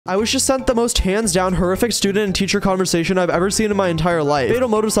I was just sent the most hands-down horrific student and teacher conversation I've ever seen in my entire life. Fatal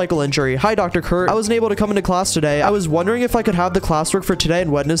motorcycle injury. Hi, Dr. Kurt. I wasn't able to come into class today. I was wondering if I could have the classwork for today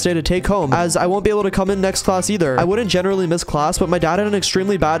and Wednesday to take home, as I won't be able to come in next class either. I wouldn't generally miss class, but my dad had an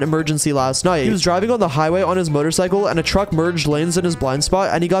extremely bad emergency last night. He was driving on the highway on his motorcycle and a truck merged lanes in his blind spot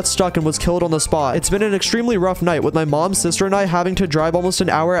and he got stuck and was killed on the spot. It's been an extremely rough night with my mom, sister, and I having to drive almost an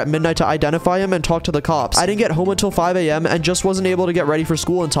hour at midnight to identify him and talk to the cops. I didn't get home until 5 a.m. and just wasn't able to get ready for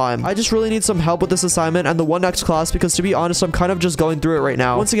school in time. I just really need some help with this assignment and the one next class because, to be honest, I'm kind of just going through it right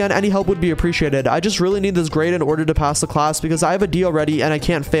now. Once again, any help would be appreciated. I just really need this grade in order to pass the class because I have a D already and I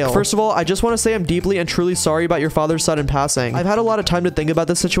can't fail. First of all, I just want to say I'm deeply and truly sorry about your father's sudden passing. I've had a lot of time to think about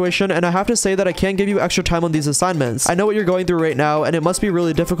this situation and I have to say that I can't give you extra time on these assignments. I know what you're going through right now and it must be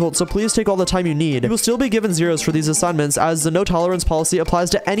really difficult, so please take all the time you need. You will still be given zeros for these assignments as the no tolerance policy applies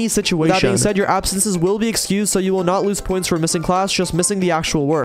to any situation. That being said, your absences will be excused, so you will not lose points for missing class, just missing the actual